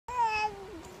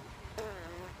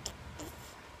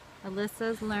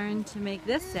Alyssa's learned to make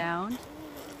this sound.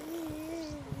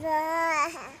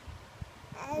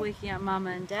 Waking up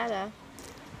Mama and Dada.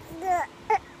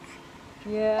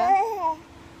 Yeah.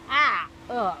 Ah!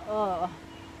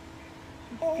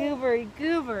 Goobery,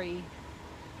 goobery.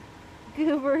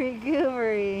 Goobery,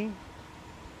 goobery.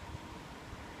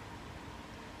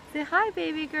 Say hi,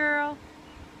 baby girl.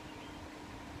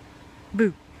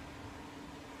 Boo.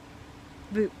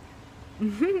 Boo.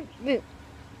 Boo.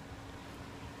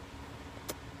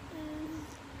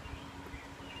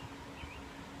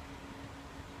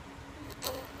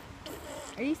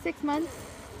 Are you 6 months?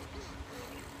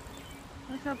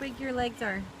 Look how big your legs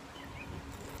are.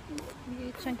 You're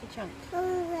a chunky chunk.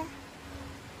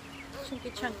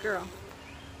 Chunky chunk girl.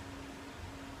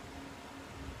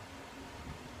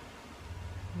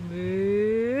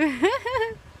 Moo.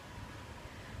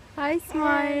 Hi,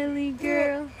 smiley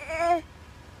girl.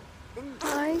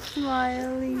 Hi,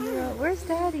 smiley girl. Where's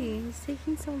Daddy? He's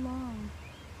taking so long.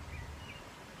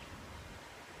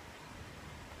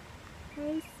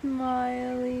 Hi,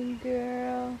 smiley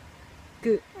girl.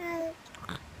 Good.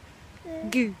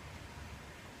 Goo.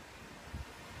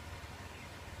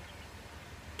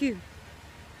 Goo.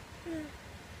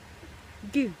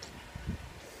 Goo.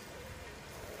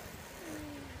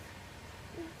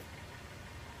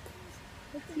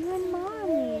 It's you and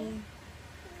Mommy.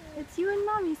 It's you and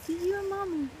Mommy. See you and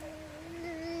Mommy.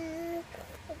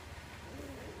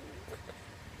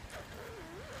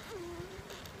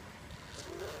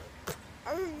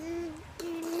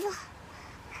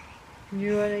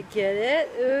 You want to get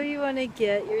it? Ooh, you want to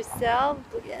get yourself?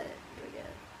 Look at it. Look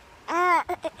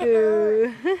at it.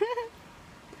 Ooh.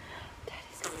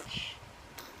 Daddy's squish.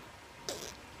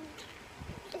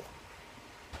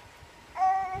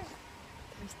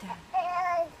 There's Dad.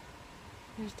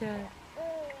 There's Dad.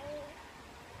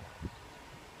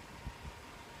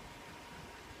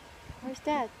 Where's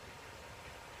Dad?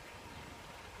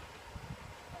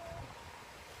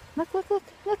 Look, look, look,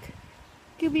 look.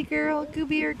 Gooby girl,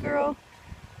 goobier girl.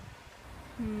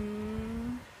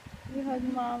 You hug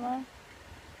Mama.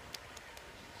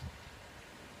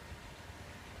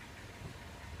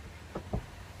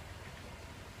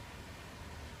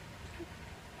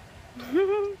 Let's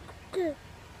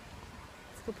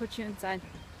go put you inside.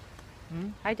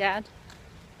 Hi, Dad.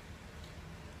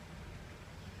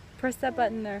 Press that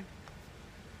button there.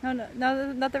 No, no,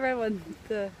 no, not the red one.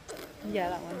 Yeah,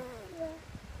 that one.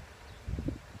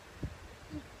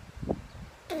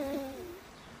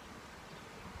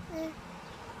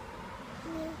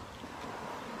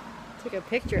 Take a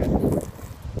picture of it.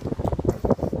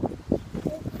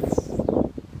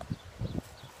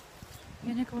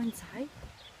 You gonna go inside?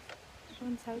 Go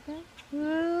inside now?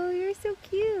 Whoa, you're so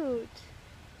cute.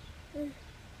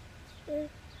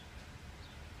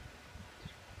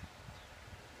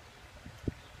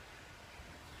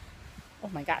 Oh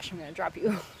my gosh, I'm gonna drop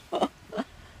you.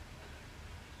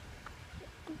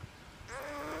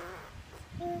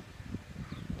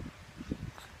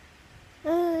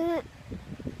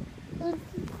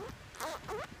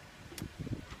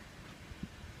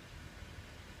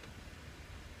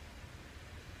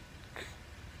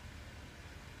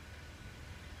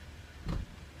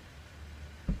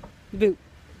 Boo.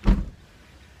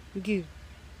 Goo.